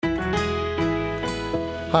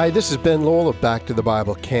Hi, this is Ben Lowell of Back to the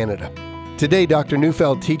Bible Canada. Today, Dr.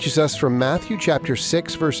 Neufeld teaches us from Matthew chapter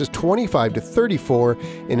 6, verses 25 to 34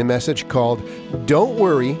 in a message called, Don't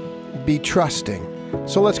Worry, Be Trusting.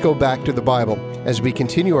 So let's go back to the Bible as we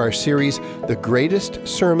continue our series, The Greatest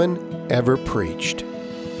Sermon Ever Preached.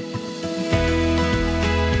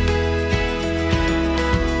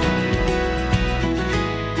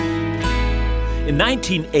 In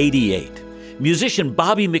 1988, musician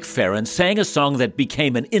Bobby McFerrin sang a song that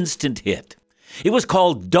became an instant hit. It was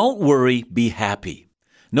called Don't Worry, Be Happy.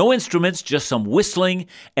 No instruments, just some whistling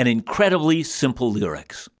and incredibly simple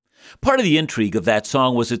lyrics. Part of the intrigue of that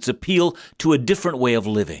song was its appeal to a different way of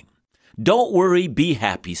living. Don't worry, be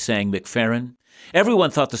happy, sang McFerrin.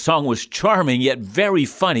 Everyone thought the song was charming yet very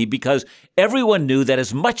funny because everyone knew that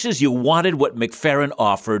as much as you wanted what McFerrin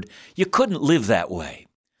offered, you couldn't live that way.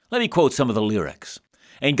 Let me quote some of the lyrics.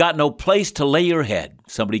 Ain't got no place to lay your head.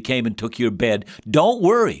 Somebody came and took your bed. Don't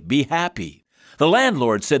worry, be happy. The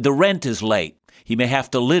landlord said the rent is late. He may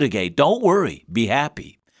have to litigate. Don't worry, be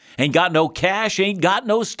happy. Ain't got no cash, ain't got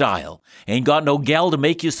no style. Ain't got no gal to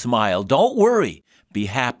make you smile. Don't worry, be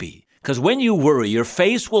happy. 'Cause when you worry, your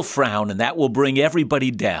face will frown and that will bring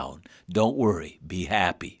everybody down. Don't worry, be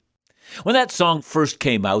happy. When that song first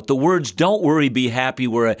came out, the words "Don't worry, be happy"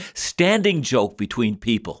 were a standing joke between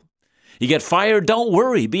people. You get fired? Don't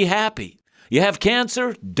worry, be happy. You have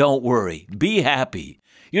cancer? Don't worry, be happy.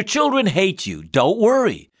 Your children hate you? Don't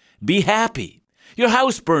worry, be happy. Your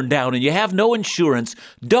house burned down and you have no insurance?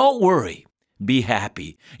 Don't worry, be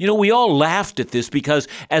happy. You know, we all laughed at this because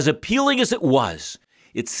as appealing as it was,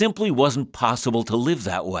 it simply wasn't possible to live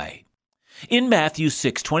that way. In Matthew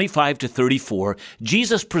 6, 25 to 34,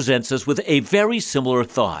 Jesus presents us with a very similar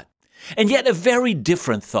thought, and yet a very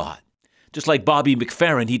different thought. Just like Bobby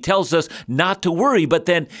McFerrin, he tells us not to worry, but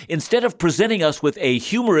then instead of presenting us with a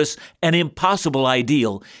humorous and impossible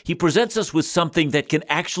ideal, he presents us with something that can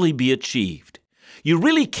actually be achieved. You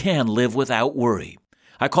really can live without worry.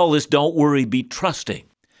 I call this Don't Worry, Be Trusting.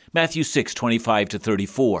 Matthew 6, 25 to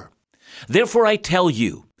 34. Therefore I tell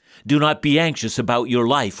you, do not be anxious about your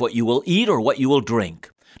life, what you will eat or what you will drink,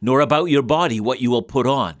 nor about your body, what you will put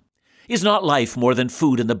on. Is not life more than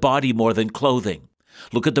food and the body more than clothing?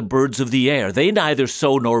 Look at the birds of the air. They neither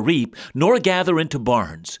sow nor reap, nor gather into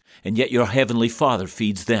barns, and yet your heavenly Father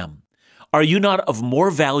feeds them. Are you not of more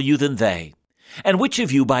value than they? And which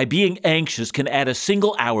of you, by being anxious, can add a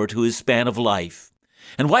single hour to his span of life?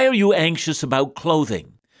 And why are you anxious about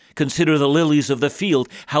clothing? Consider the lilies of the field,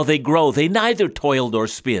 how they grow. They neither toil nor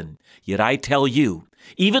spin. Yet I tell you,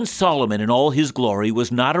 even Solomon in all his glory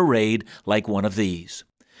was not arrayed like one of these.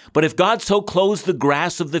 But if God so clothes the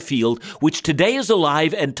grass of the field, which today is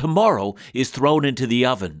alive and tomorrow is thrown into the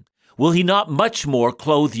oven, will he not much more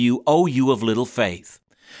clothe you, O you of little faith?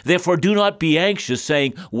 Therefore do not be anxious,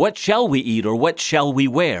 saying, What shall we eat, or what shall we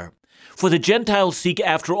wear? For the Gentiles seek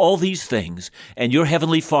after all these things, and your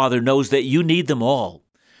heavenly Father knows that you need them all.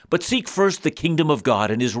 But seek first the kingdom of God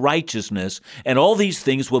and his righteousness, and all these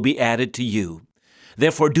things will be added to you.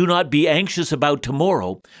 Therefore do not be anxious about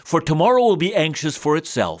tomorrow, for tomorrow will be anxious for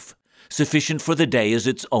itself. Sufficient for the day is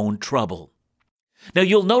its own trouble. Now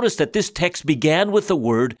you'll notice that this text began with the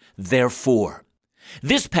word therefore.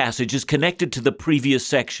 This passage is connected to the previous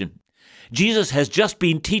section. Jesus has just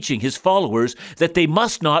been teaching his followers that they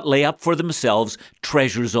must not lay up for themselves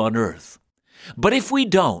treasures on earth. But if we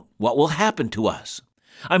don't, what will happen to us?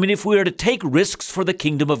 If we are to take risks for the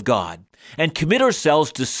kingdom of God and commit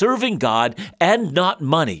ourselves to serving God and not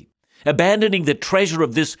money, abandoning the treasure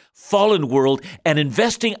of this fallen world and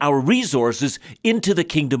investing our resources into the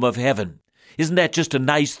kingdom of heaven. Isn't that just a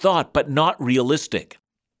nice thought, but not realistic?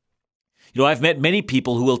 I've met many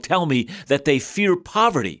people who will tell me that they fear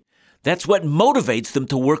poverty. That's what motivates them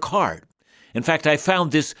to work hard. In fact, I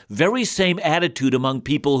found this very same attitude among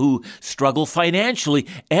people who struggle financially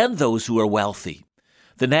and those who are wealthy.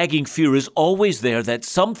 The nagging fear is always there that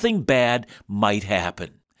something bad might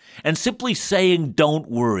happen. And simply saying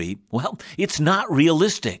don't worry, well, it's not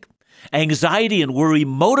realistic. Anxiety and worry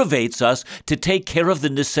motivates us to take care of the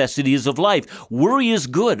necessities of life. Worry is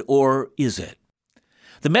good, or is it?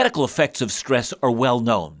 The medical effects of stress are well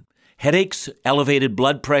known. Headaches, elevated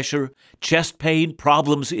blood pressure, chest pain,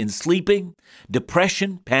 problems in sleeping,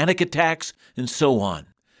 depression, panic attacks, and so on.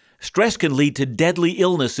 Stress can lead to deadly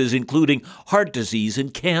illnesses, including heart disease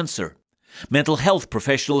and cancer. Mental health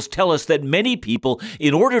professionals tell us that many people,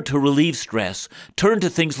 in order to relieve stress, turn to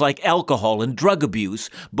things like alcohol and drug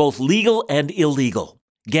abuse, both legal and illegal,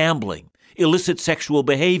 gambling, illicit sexual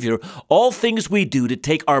behavior, all things we do to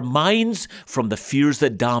take our minds from the fears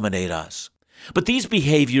that dominate us. But these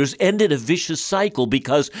behaviors end in a vicious cycle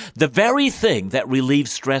because the very thing that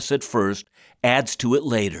relieves stress at first adds to it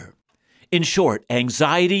later. In short,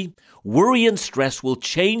 anxiety, worry, and stress will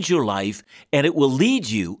change your life, and it will lead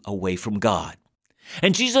you away from God.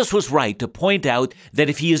 And Jesus was right to point out that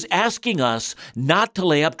if he is asking us not to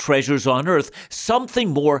lay up treasures on earth,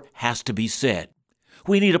 something more has to be said.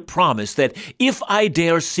 We need a promise that if I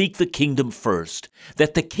dare seek the kingdom first,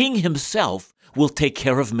 that the King himself will take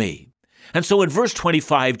care of me. And so in verse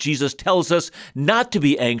 25, Jesus tells us not to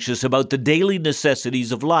be anxious about the daily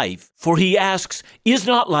necessities of life, for he asks, is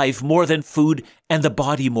not life more than food and the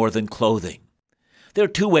body more than clothing? There are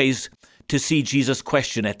two ways to see Jesus'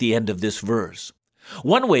 question at the end of this verse.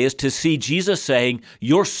 One way is to see Jesus saying,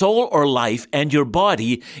 your soul or life and your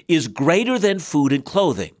body is greater than food and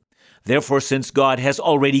clothing. Therefore, since God has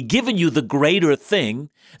already given you the greater thing,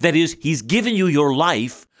 that is, he's given you your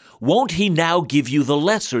life, won't he now give you the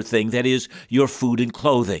lesser thing, that is, your food and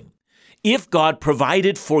clothing? If God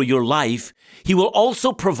provided for your life, he will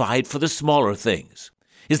also provide for the smaller things.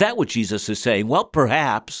 Is that what Jesus is saying? Well,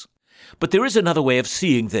 perhaps. But there is another way of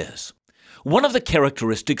seeing this. One of the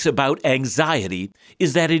characteristics about anxiety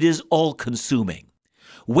is that it is all-consuming.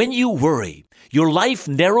 When you worry, your life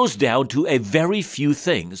narrows down to a very few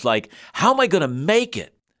things, like, how am I going to make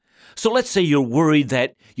it? So let's say you're worried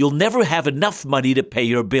that you'll never have enough money to pay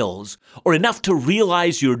your bills, or enough to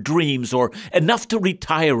realize your dreams, or enough to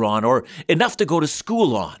retire on, or enough to go to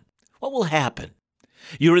school on. What will happen?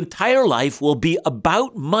 Your entire life will be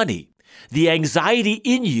about money. The anxiety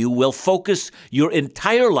in you will focus your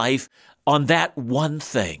entire life on that one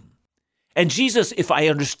thing. And Jesus, if I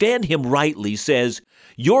understand him rightly, says,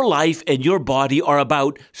 your life and your body are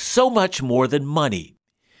about so much more than money.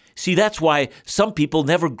 See, that's why some people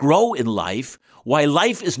never grow in life, why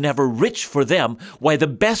life is never rich for them, why the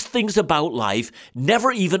best things about life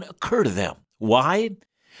never even occur to them. Why?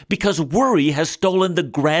 Because worry has stolen the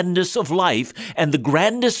grandness of life and the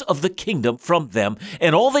grandness of the kingdom from them,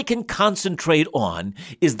 and all they can concentrate on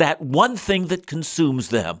is that one thing that consumes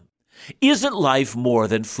them. Isn't life more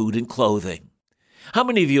than food and clothing? How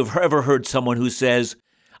many of you have ever heard someone who says,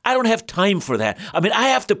 I don't have time for that. I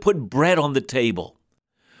have to put bread on the table.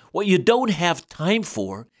 What you don't have time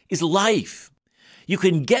for is life. You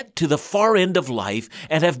can get to the far end of life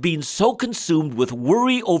and have been so consumed with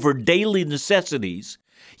worry over daily necessities,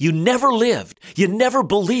 you never lived, you never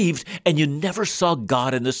believed, and you never saw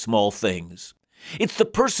God in the small things. It's the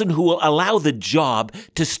person who will allow the job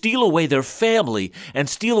to steal away their family and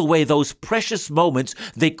steal away those precious moments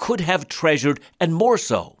they could have treasured, and more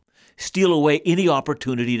so, steal away any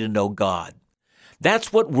opportunity to know God.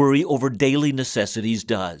 That's what worry over daily necessities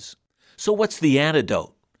does. So what's the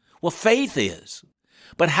antidote? Well, faith is.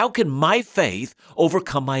 But how can my faith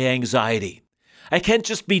overcome my anxiety? I can't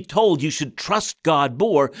just be told you should trust God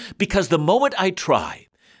more, because the moment I try,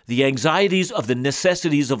 the anxieties of the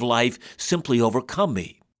necessities of life simply overcome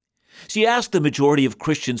me. See, ask the majority of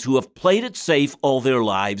Christians who have played it safe all their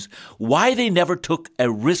lives why they never took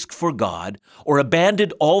a risk for God or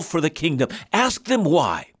abandoned all for the kingdom. Ask them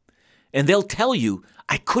why. And they'll tell you,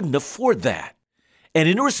 I couldn't afford that. And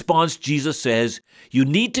in response, Jesus says, you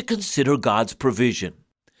need to consider God's provision.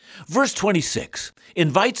 Verse 26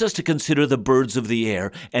 invites us to consider the birds of the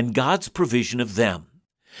air and God's provision of them.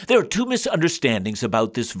 There are two misunderstandings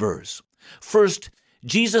about this verse. First,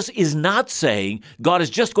 Jesus is not saying God is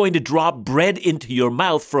just going to drop bread into your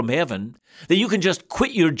mouth from heaven, that you can just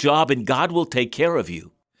quit your job and God will take care of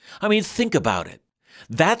you. Think about it.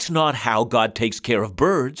 That's not how God takes care of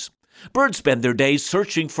birds. Birds spend their days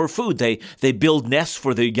searching for food. They build nests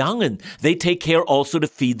for their young, and they take care also to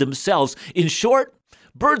feed themselves. In short,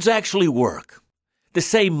 birds actually work. The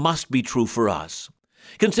same must be true for us.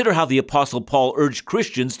 Consider how the Apostle Paul urged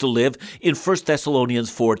Christians to live in 1 Thessalonians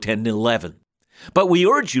 4:10 and 11. But we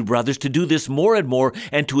urge you, brothers, to do this more and more,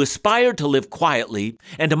 and to aspire to live quietly,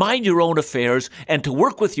 and to mind your own affairs, and to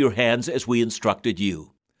work with your hands as we instructed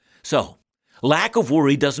you. So, lack of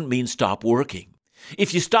worry doesn't mean stop working.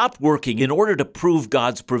 If you stop working in order to prove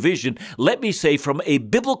God's provision, let me say from a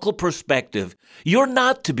biblical perspective, you're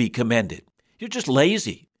not to be commended. You're just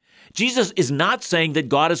lazy. Jesus is not saying that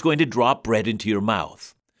God is going to drop bread into your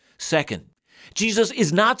mouth. Second, Jesus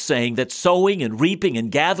is not saying that sowing and reaping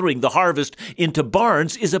and gathering the harvest into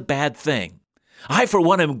barns is a bad thing. I, for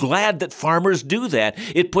one, am glad that farmers do that.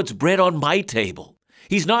 It puts bread on my table.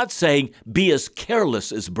 He's not saying be as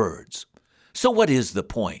careless as birds. So what is the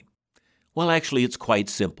point? Well, actually, it's quite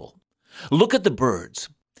simple. Look at the birds.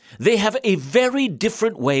 They have a very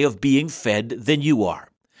different way of being fed than you are.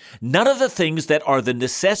 None of the things that are the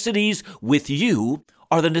necessities with you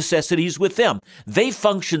are the necessities with them. They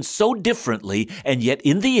function so differently, and yet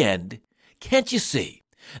in the end, can't you see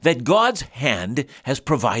that God's hand has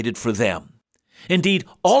provided for them? Indeed,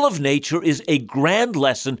 all of nature is a grand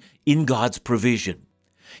lesson in God's provision.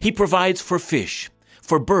 He provides for fish,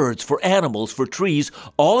 for birds, for animals, for trees,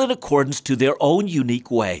 all in accordance to their own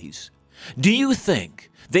unique ways. Do you think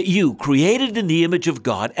that you, created in the image of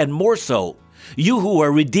God, and more so, you who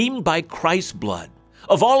are redeemed by Christ's blood,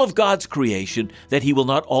 of all of God's creation, that He will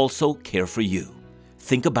not also care for you?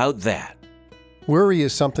 Think about that. Worry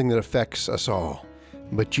is something that affects us all,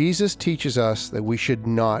 but Jesus teaches us that we should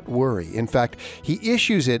not worry. In fact, He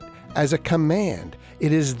issues it as a command.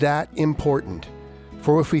 It is that important.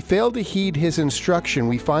 For if we fail to heed His instruction,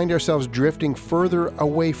 we find ourselves drifting further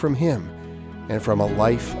away from Him and from a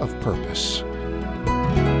life of purpose.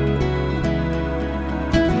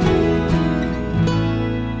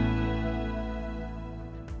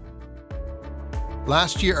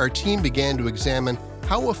 Last year, our team began to examine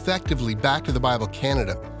how effectively Back to the Bible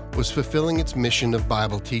Canada was fulfilling its mission of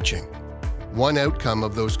Bible teaching. One outcome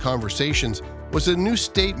of those conversations was a new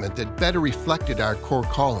statement that better reflected our core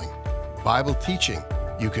calling: Bible teaching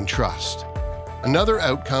you can trust. Another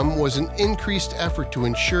outcome was an increased effort to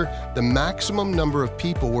ensure the maximum number of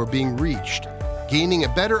people were being reached, gaining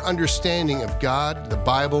a better understanding of God, the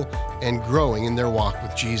Bible, and growing in their walk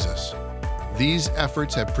with Jesus. These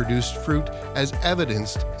efforts have produced fruit as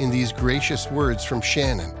evidenced in these gracious words from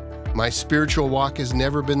Shannon. My spiritual walk has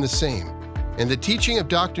never been the same, and the teaching of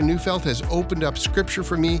Dr. Neufeld has opened up Scripture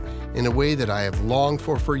for me in a way that I have longed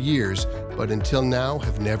for years, but until now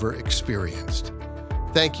have never experienced.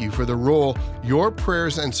 Thank you for the role your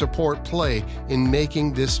prayers and support play in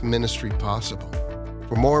making this ministry possible.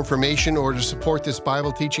 For more information or to support this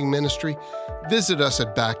Bible teaching ministry, visit us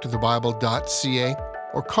at backtothebible.ca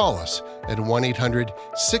or call us at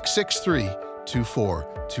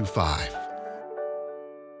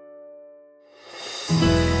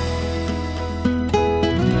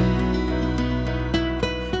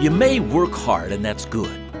You may work hard, and that's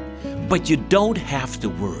good, but you don't have to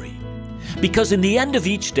worry. Because in the end of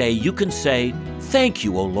each day, you can say, "Thank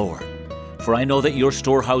you, O Lord, for I know that your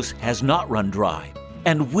storehouse has not run dry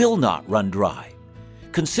and will not run dry."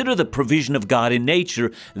 Consider the provision of God in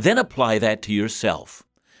nature, then apply that to yourself.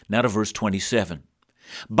 Now to verse 27.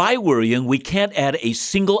 By worrying, we can't add a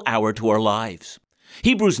single hour to our lives.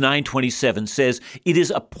 Hebrews 9:27 says, "It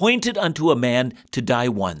is appointed unto a man to die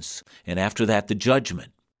once, and after that the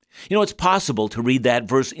judgment." You know, it's possible to read that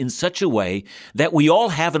verse in such a way that we all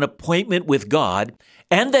have an appointment with God,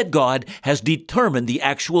 and that God has determined the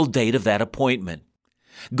actual date of that appointment.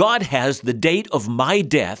 God has the date of my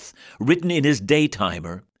death written in His day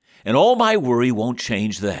timer, and all my worry won't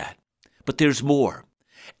change that. But there's more.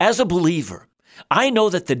 As a believer, I know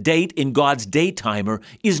that the date in God's day timer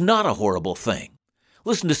is not a horrible thing.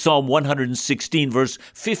 Listen to Psalm 116, verse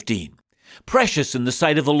 15. "Precious in the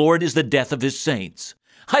sight of the Lord is the death of His saints."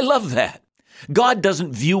 I love that. God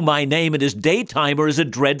doesn't view my name in His day timer as a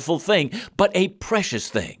dreadful thing, but a precious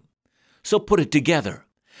thing. So put it together.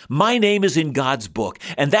 My name is in God's book,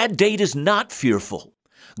 and that date is not fearful.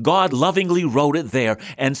 God lovingly wrote it there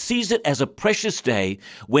and sees it as a precious day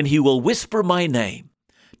when He will whisper my name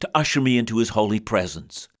to usher me into His holy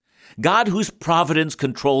presence. God, whose providence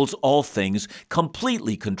controls all things,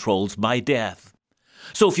 completely controls my death.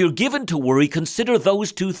 So if you're given to worry, consider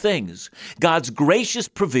those two things. God's gracious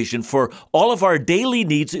provision for all of our daily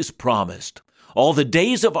needs is promised, all the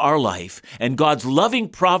days of our life, and God's loving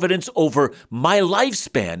providence over my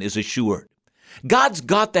lifespan is assured. God's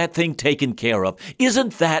got that thing taken care of.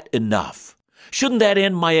 Isn't that enough? Shouldn't that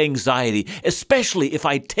end my anxiety, especially if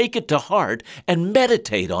I take it to heart and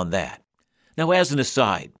meditate on that? Now, as an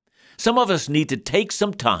aside, some of us need to take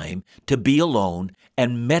some time to be alone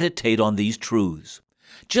and meditate on these truths.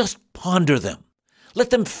 Just ponder them. Let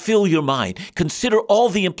them fill your mind. Consider all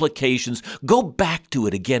the implications. Go back to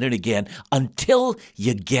it again and again until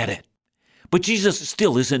you get it. But Jesus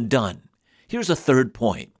still isn't done. Here's a third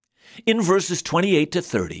point. In verses 28 to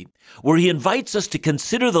 30, where He invites us to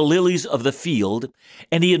consider the lilies of the field,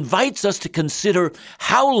 and He invites us to consider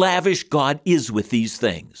how lavish God is with these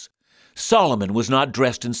things. Solomon was not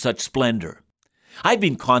dressed in such splendor. I've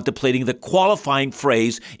been contemplating the qualifying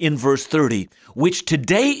phrase in verse 30, which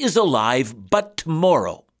today is alive, but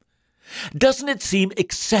tomorrow. Doesn't it seem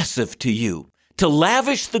excessive to you to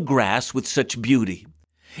lavish the grass with such beauty?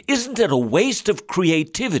 Isn't it a waste of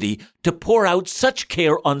creativity to pour out such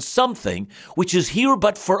care on something which is here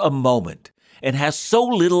but for a moment and has so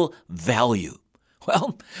little value?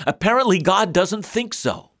 Well, apparently God doesn't think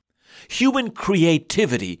so. Human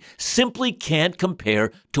creativity simply can't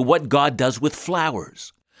compare to what God does with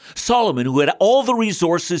flowers. Solomon, who had all the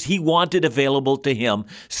resources he wanted available to him,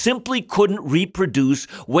 simply couldn't reproduce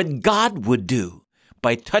what God would do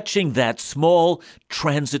by touching that small,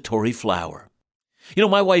 transitory flower. You know,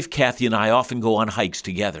 my wife Kathy and I often go on hikes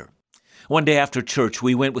together. One day after church,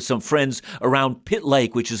 we went with some friends around Pitt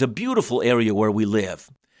Lake, which is a beautiful area where we live.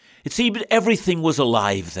 It seemed everything was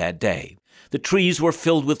alive that day. The trees were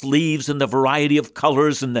filled with leaves and the variety of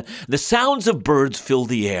colors, and the sounds of birds filled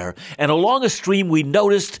the air. And along a stream we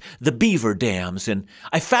noticed the beaver dams, and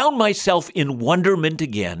I found myself in wonderment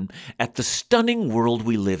again at the stunning world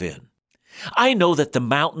we live in. I know that the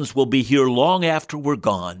mountains will be here long after we're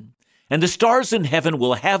gone, and the stars in heaven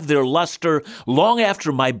will have their luster long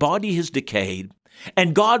after my body has decayed.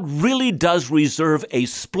 And God really does reserve a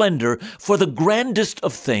splendor for the grandest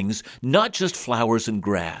of things, not just flowers and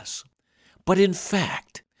grass. But in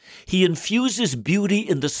fact, he infuses beauty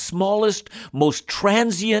in the smallest, most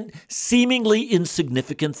transient, seemingly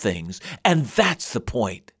insignificant things. And that's the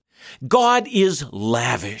point. God is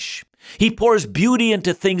lavish. He pours beauty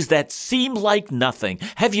into things that seem like nothing.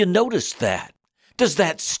 Have you noticed that? Does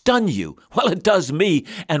that stun you? Well, it does me.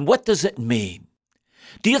 And what does it mean?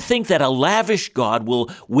 Do you think that a lavish God will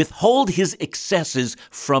withhold his excesses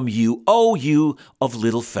from you, O you of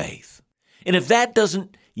little faith? And if that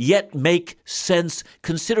doesn't yet make sense,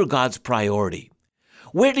 consider God's priority.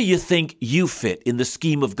 Where do you think you fit in the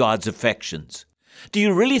scheme of God's affections? Do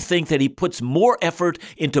you really think that he puts more effort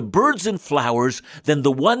into birds and flowers than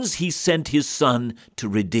the ones he sent his Son to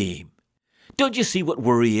redeem? Don't you see what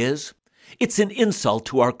worry is? It's an insult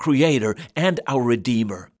to our Creator and our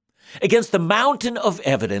Redeemer. Against the mountain of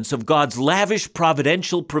evidence of God's lavish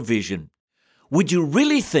providential provision, would you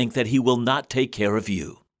really think that he will not take care of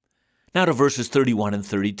you? Now to verses 31 and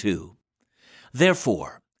 32.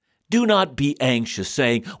 Therefore, do not be anxious,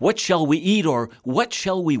 saying, what shall we eat, or what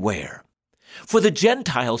shall we wear? For the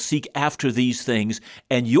Gentiles seek after these things,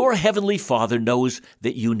 and your heavenly Father knows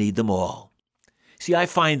that you need them all. See, I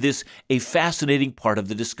find this a fascinating part of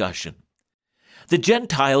the discussion. The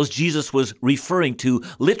Gentiles Jesus was referring to,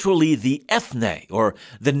 literally the ethne, or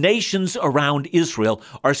the nations around Israel,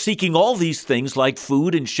 are seeking all these things like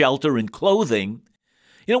food and shelter and clothing.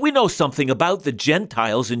 You know, we know something about the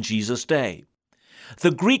Gentiles in Jesus' day.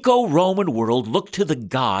 The Greco-Roman world looked to the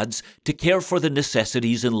gods to care for the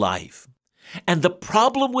necessities in life. And the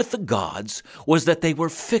problem with the gods was that they were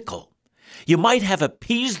fickle. You might have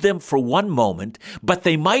appeased them for one moment, but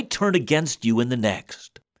they might turn against you in the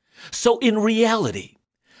next. So in reality,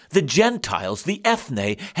 the Gentiles, the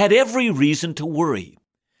ethne, had every reason to worry.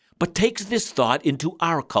 But take this thought into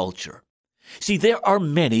our culture. See, there are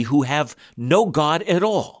many who have no God at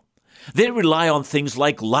all. They rely on things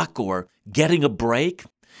like luck or getting a break.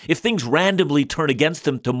 If things randomly turn against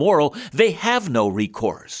them tomorrow, they have no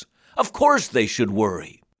recourse. Of course they should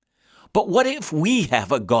worry. But what if we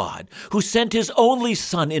have a God who sent his only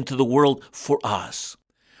Son into the world for us?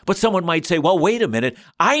 But someone might say, well, wait a minute.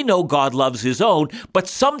 I know God loves his own, but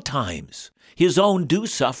sometimes his own do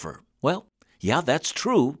suffer. Well, yeah, that's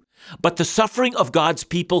true. But the suffering of God's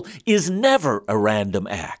people is never a random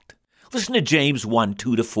act. Listen to James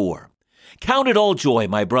 1:2-4. Count it all joy,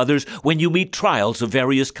 my brothers, when you meet trials of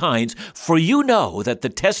various kinds, for you know that the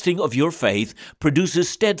testing of your faith produces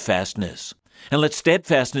steadfastness. And let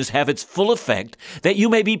steadfastness have its full effect, that you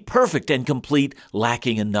may be perfect and complete,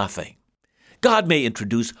 lacking in nothing. God may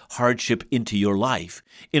introduce hardship into your life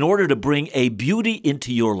in order to bring a beauty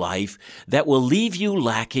into your life that will leave you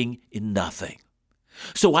lacking in nothing.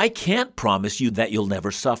 So I can't promise you that you'll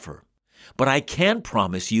never suffer, but I can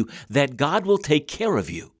promise you that God will take care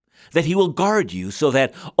of you, that he will guard you so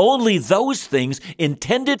that only those things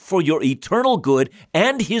intended for your eternal good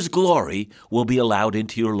and his glory will be allowed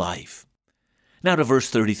into your life. Now to verse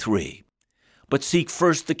 33. But seek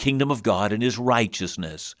first the kingdom of God and his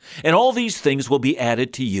righteousness, and all these things will be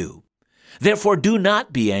added to you. Therefore do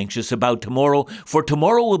not be anxious about tomorrow, for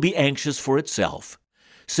tomorrow will be anxious for itself.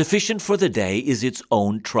 Sufficient for the day is its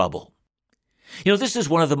own trouble. You know, this is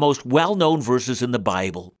one of the most well-known verses in the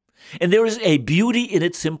Bible, and there is a beauty in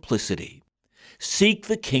its simplicity. Seek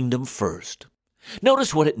the kingdom first.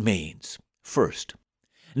 Notice what it means. First,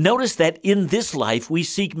 notice that in this life we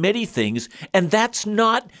seek many things, and that's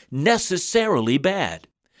not necessarily bad.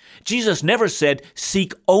 Jesus never said,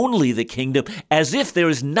 seek only the kingdom, as if there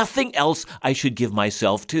is nothing else I should give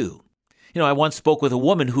myself to. You know, I once spoke with a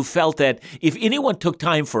woman who felt that if anyone took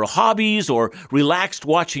time for hobbies or relaxed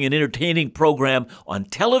watching an entertaining program on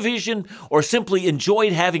television or simply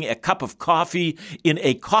enjoyed having a cup of coffee in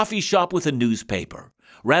a coffee shop with a newspaper,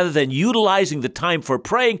 Rather than utilizing the time for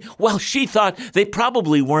praying, well, she thought they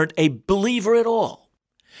probably weren't a believer at all.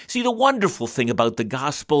 See, the wonderful thing about the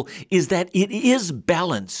gospel is that it is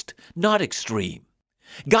balanced, not extreme.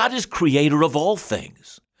 God is creator of all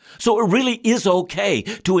things. So it really is okay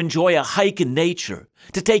to enjoy a hike in nature,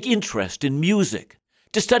 to take interest in music,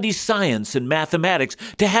 to study science and mathematics,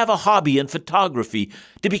 to have a hobby in photography,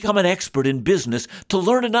 to become an expert in business, to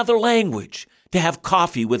learn another language, to have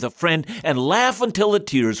coffee with a friend and laugh until the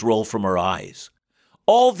tears roll from our eyes.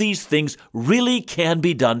 All these things really can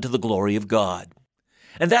be done to the glory of God.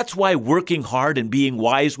 And that's why working hard and being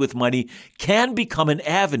wise with money can become an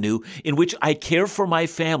avenue in which I care for my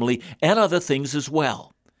family and other things as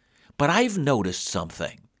well. But I've noticed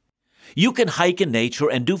something. You can hike in nature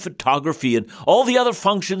and do photography and all the other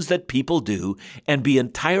functions that people do and be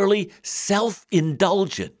entirely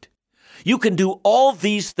self-indulgent. You can do all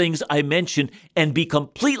these things I mentioned and be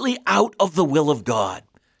completely out of the will of God,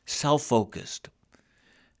 self-focused.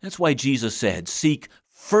 That's why Jesus said, "Seek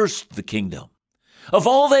first the kingdom." Of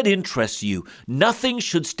all that interests you, nothing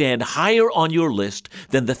should stand higher on your list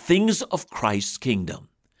than the things of Christ's kingdom.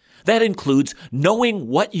 That includes knowing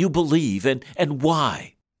what you believe and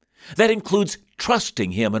why. That includes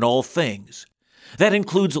trusting Him in all things. That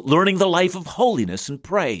includes learning the life of holiness and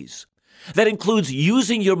praise. That includes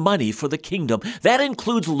using your money for the kingdom. That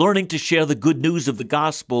includes learning to share the good news of the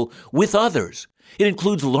gospel with others. It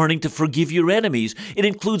includes learning to forgive your enemies. It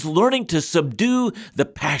includes learning to subdue the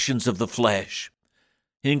passions of the flesh.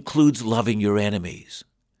 It includes loving your enemies.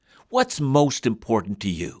 What's most important to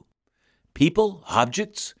you? People,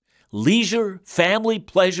 objects, leisure, family,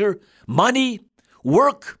 pleasure, money,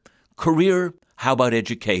 work, career, how about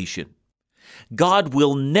education? God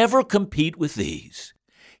will never compete with these.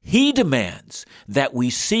 He demands that we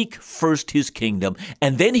seek first His kingdom,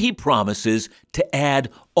 and then He promises to add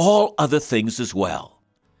all other things as well.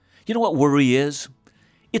 You know what worry is?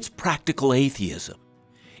 It's practical atheism.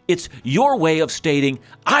 It's your way of stating,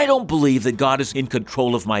 I don't believe that God is in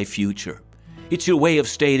control of my future. It's your way of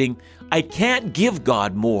stating, I can't give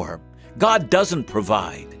God more. God doesn't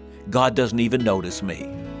provide. God doesn't even notice me.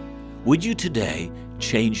 Would you today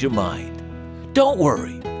change your mind? Don't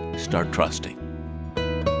worry. Start trusting.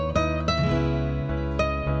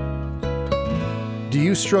 Do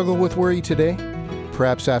you struggle with worry today?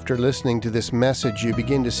 Perhaps after listening to this message, you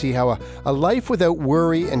begin to see how a life without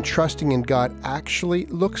worry and trusting in God actually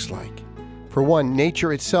looks like. For one,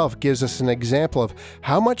 nature itself gives us an example of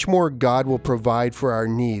how much more God will provide for our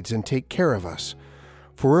needs and take care of us,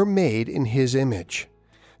 for we're made in His image.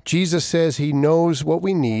 Jesus says He knows what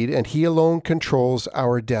we need and He alone controls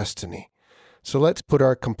our destiny. So let's put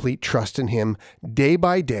our complete trust in Him day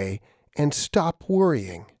by day and stop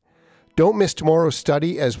worrying. Don't miss tomorrow's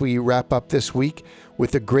study as we wrap up this week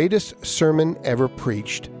with the greatest sermon ever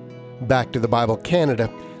preached. Back to the Bible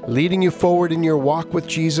Canada, leading you forward in your walk with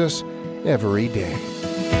Jesus every day.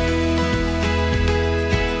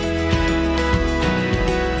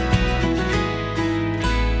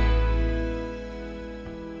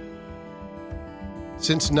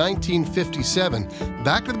 Since 1957,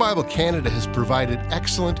 Back to the Bible Canada has provided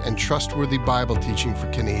excellent and trustworthy Bible teaching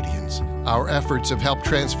for Canadians. Our efforts have helped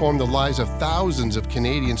transform the lives of thousands of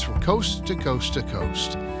Canadians from coast to coast to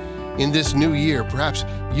coast. In this new year, perhaps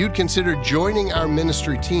you'd consider joining our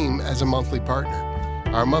ministry team as a monthly partner.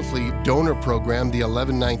 Our monthly donor program, the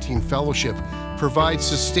 1119 Fellowship, provides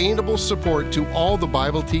sustainable support to all the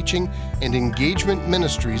Bible teaching and engagement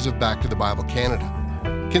ministries of Back to the Bible Canada.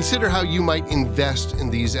 Consider how you might invest in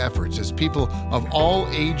these efforts as people of all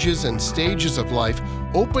ages and stages of life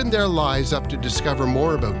open their lives up to discover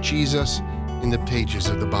more about Jesus in the pages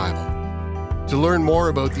of the Bible. To learn more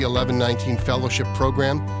about the 1119 Fellowship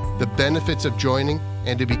program, the benefits of joining,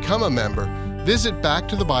 and to become a member, visit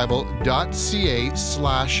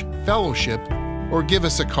backtothebible.ca/fellowship or give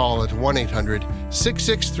us a call at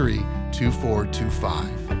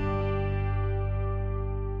 1-800-663-2425.